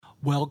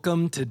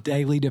Welcome to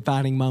Daily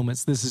Defining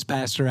Moments. This is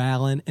Pastor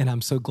Allen, and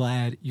I'm so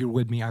glad you're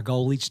with me. Our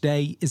goal each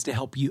day is to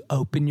help you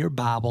open your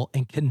Bible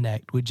and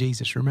connect with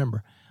Jesus.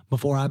 Remember,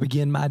 before I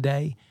begin my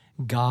day,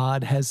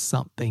 God has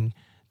something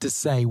to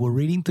say. We're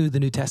reading through the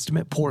New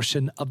Testament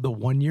portion of the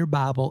One-Year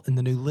Bible in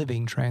the New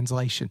Living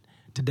Translation.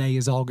 Today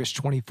is August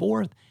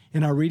 24th,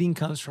 and our reading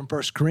comes from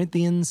 1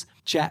 Corinthians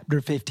chapter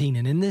 15.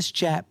 And in this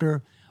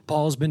chapter,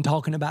 Paul's been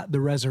talking about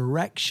the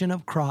resurrection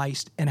of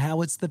Christ and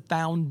how it's the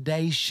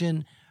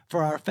foundation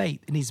for our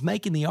faith. And he's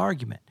making the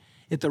argument,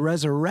 if the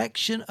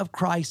resurrection of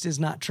Christ is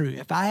not true,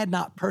 if I had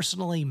not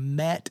personally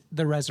met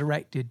the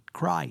resurrected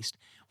Christ,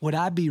 would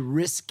I be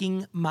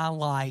risking my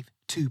life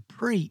to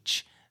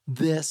preach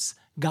this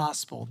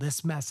gospel,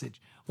 this message?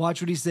 Watch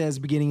what he says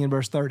beginning in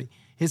verse 30.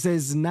 He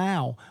says,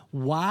 "Now,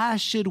 why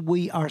should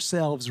we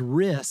ourselves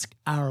risk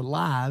our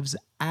lives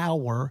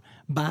hour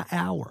by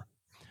hour?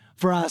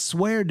 For I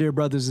swear, dear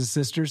brothers and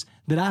sisters,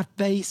 that I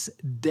face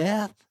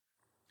death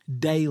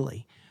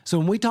daily." So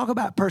when we talk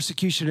about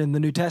persecution in the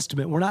New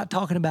Testament, we're not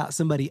talking about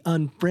somebody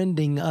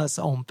unfriending us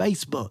on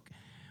Facebook.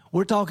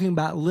 We're talking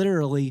about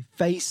literally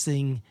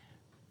facing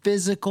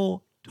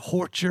physical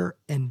torture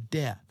and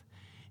death.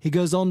 He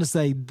goes on to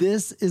say,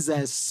 "This is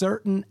as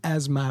certain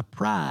as my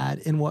pride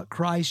in what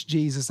Christ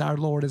Jesus our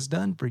Lord has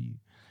done for you."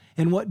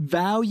 And what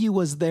value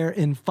was there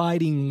in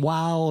fighting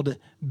wild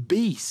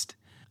beasts,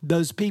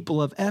 those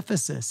people of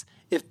Ephesus,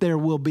 if there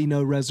will be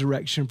no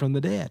resurrection from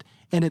the dead?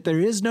 And if there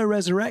is no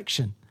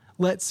resurrection,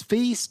 let's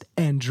feast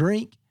and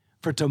drink,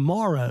 for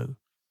tomorrow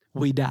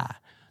we die.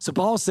 So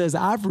Paul says,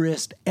 I've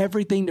risked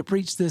everything to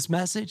preach this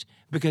message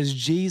because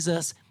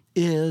Jesus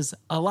is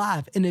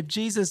alive. And if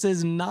Jesus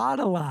is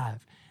not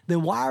alive,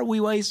 then why are we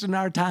wasting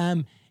our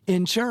time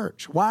in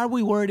church? Why are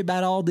we worried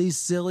about all these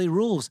silly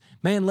rules?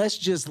 Man, let's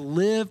just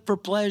live for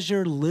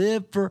pleasure,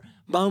 live for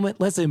moment.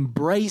 Let's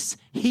embrace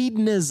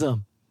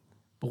hedonism.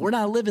 But we're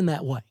not living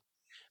that way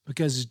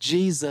because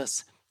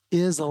Jesus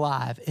is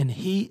alive and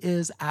he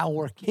is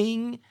our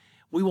King.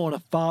 We want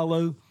to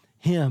follow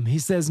him. He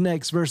says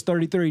next, verse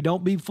 33,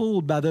 "Don't be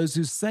fooled by those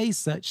who say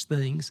such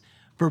things,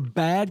 for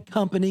bad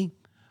company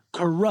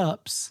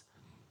corrupts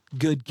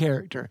good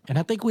character." And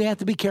I think we have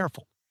to be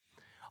careful.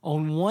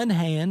 On one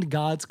hand,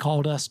 God's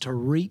called us to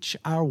reach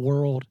our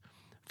world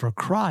for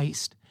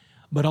Christ,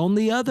 but on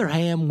the other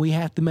hand, we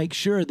have to make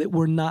sure that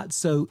we're not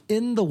so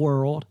in the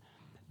world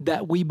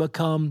that we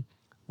become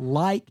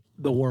like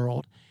the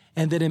world,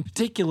 and that in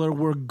particular,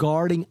 we're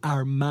guarding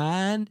our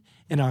mind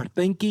and our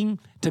thinking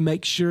to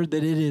make sure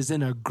that it is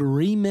in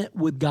agreement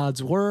with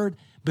God's word,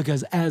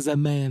 because as a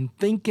man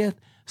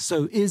thinketh,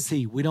 so is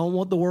he. We don't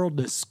want the world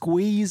to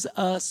squeeze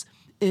us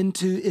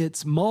into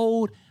its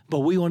mold,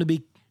 but we want to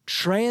be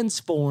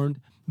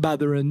transformed by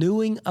the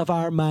renewing of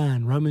our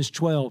mind. Romans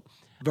 12,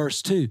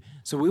 verse 2.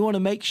 So we want to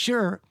make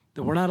sure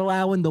that we're not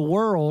allowing the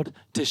world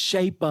to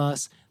shape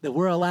us, that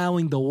we're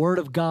allowing the word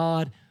of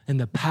God and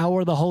the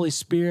power of the Holy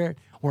Spirit,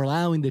 we're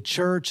allowing the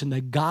church and the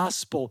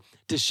gospel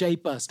to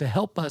shape us, to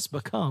help us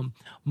become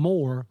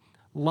more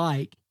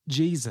like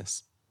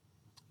Jesus.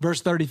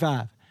 Verse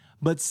 35,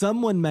 "But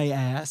someone may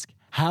ask,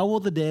 how will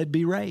the dead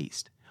be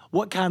raised?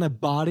 What kind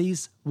of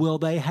bodies will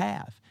they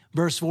have?"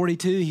 Verse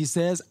 42, he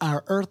says,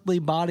 "Our earthly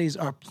bodies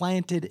are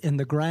planted in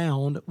the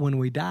ground when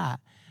we die,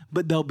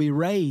 but they'll be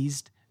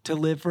raised to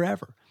live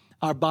forever.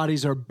 Our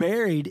bodies are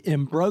buried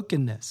in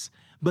brokenness,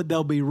 but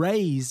they'll be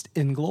raised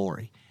in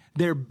glory.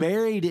 They're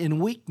buried in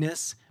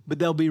weakness, but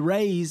they'll be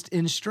raised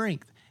in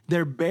strength.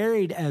 They're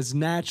buried as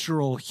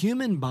natural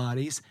human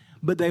bodies,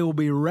 but they will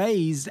be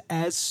raised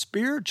as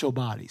spiritual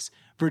bodies.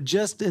 For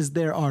just as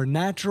there are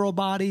natural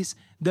bodies,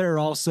 there are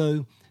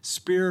also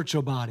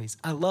spiritual bodies."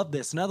 I love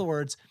this. In other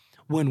words,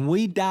 when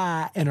we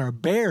die and are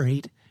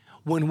buried,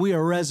 when we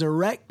are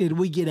resurrected,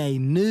 we get a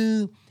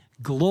new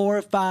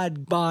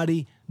glorified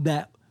body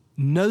that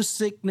no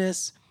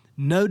sickness,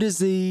 no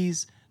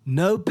disease,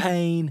 no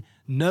pain,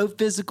 no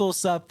physical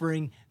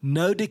suffering,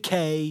 no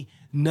decay,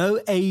 no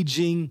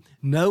aging,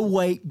 no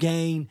weight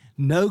gain,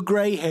 no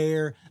gray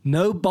hair,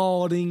 no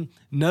balding,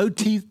 no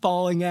teeth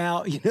falling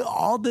out,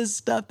 all this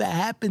stuff that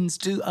happens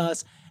to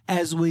us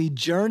as we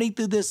journey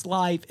through this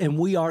life and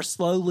we are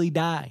slowly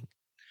dying.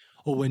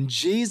 Well, when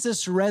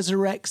Jesus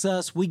resurrects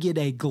us, we get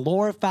a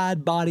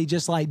glorified body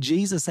just like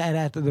Jesus had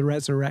after the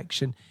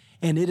resurrection,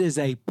 and it is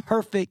a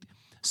perfect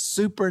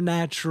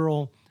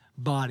supernatural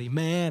body.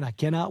 Man, I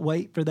cannot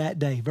wait for that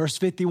day. Verse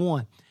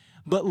 51,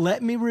 "But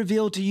let me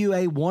reveal to you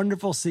a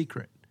wonderful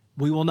secret.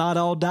 We will not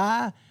all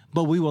die,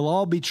 but we will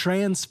all be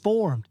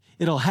transformed.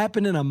 It'll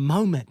happen in a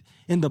moment,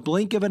 in the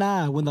blink of an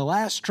eye, when the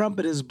last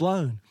trumpet is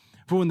blown.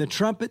 For when the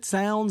trumpet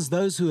sounds,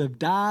 those who have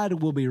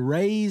died will be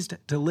raised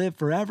to live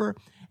forever,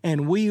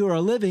 and we who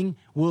are living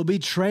will be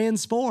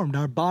transformed."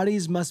 Our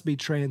bodies must be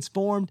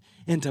transformed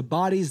into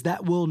bodies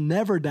that will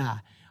never die.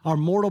 Our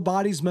mortal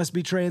bodies must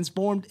be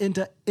transformed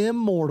into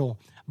immortal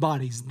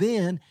bodies.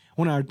 Then,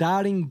 when our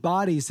dying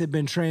bodies have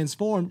been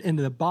transformed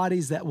into the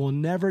bodies that will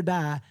never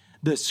die,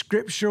 the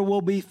scripture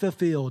will be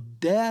fulfilled.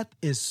 Death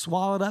is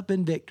swallowed up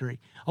in victory.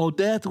 Oh,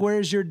 death,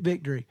 where's your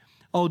victory?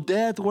 Oh,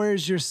 death,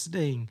 where's your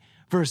sting?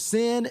 For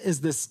sin is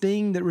the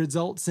sting that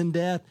results in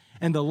death,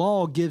 and the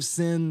law gives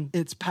sin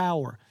its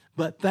power.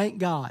 But thank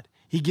God,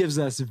 He gives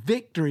us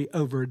victory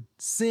over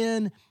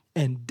sin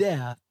and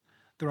death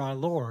through our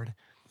Lord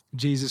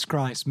Jesus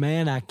Christ.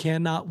 Man, I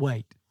cannot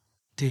wait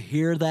to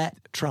hear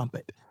that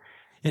trumpet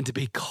and to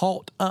be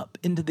caught up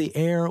into the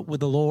air with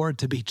the Lord,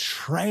 to be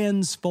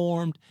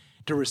transformed,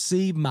 to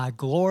receive my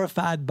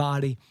glorified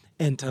body,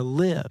 and to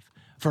live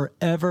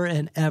forever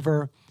and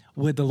ever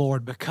with the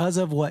Lord because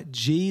of what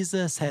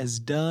Jesus has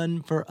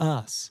done for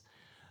us.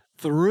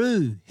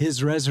 Through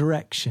His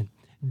resurrection,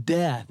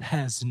 death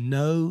has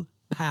no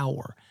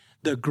power.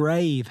 The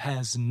grave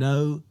has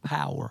no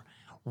power.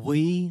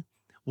 We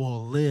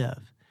will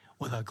live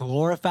with a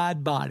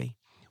glorified body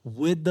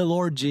with the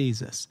Lord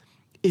Jesus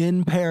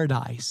in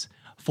paradise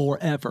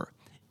forever.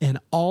 And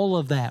all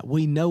of that,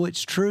 we know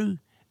it's true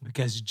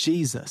because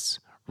Jesus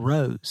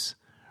rose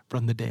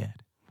from the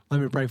dead. Let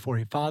me pray for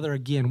you. Father,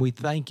 again, we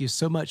thank you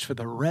so much for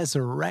the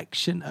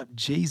resurrection of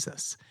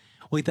Jesus.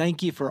 We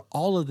thank you for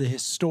all of the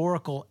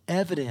historical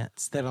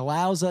evidence that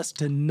allows us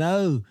to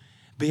know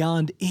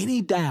beyond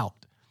any doubt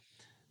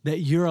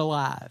that you're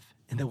alive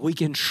and that we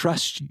can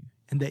trust you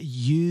and that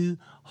you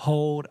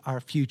hold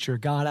our future.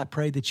 God, I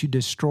pray that you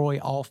destroy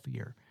all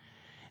fear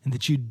and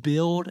that you'd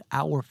build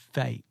our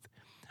faith,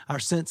 our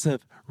sense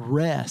of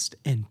rest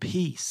and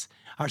peace,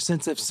 our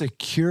sense of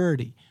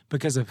security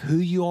because of who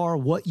you are,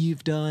 what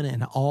you've done,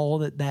 and all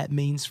that that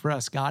means for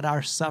us. God,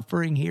 our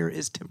suffering here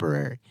is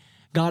temporary.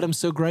 God, I'm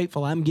so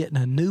grateful I'm getting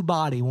a new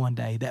body one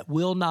day that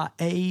will not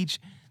age,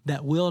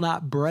 that will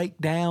not break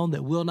down,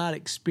 that will not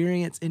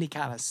experience any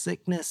kind of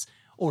sickness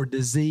or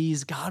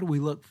disease. God, we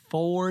look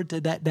forward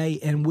to that day,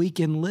 and we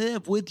can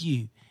live with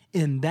you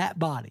in that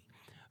body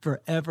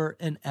forever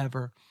and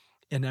ever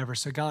and ever.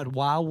 So God,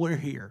 while we're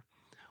here,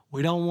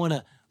 we don't want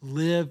to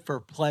live for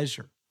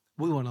pleasure.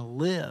 We want to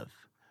live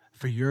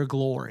for your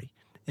glory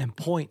and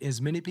point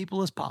as many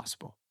people as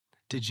possible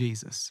to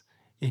Jesus.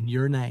 In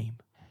your name,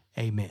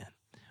 amen.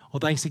 Well,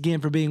 thanks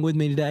again for being with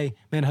me today.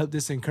 Man, I hope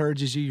this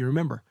encourages you. You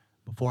remember,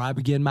 before I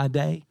begin my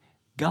day,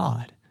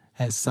 God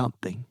has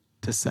something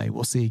to say.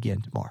 We'll see you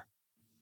again tomorrow.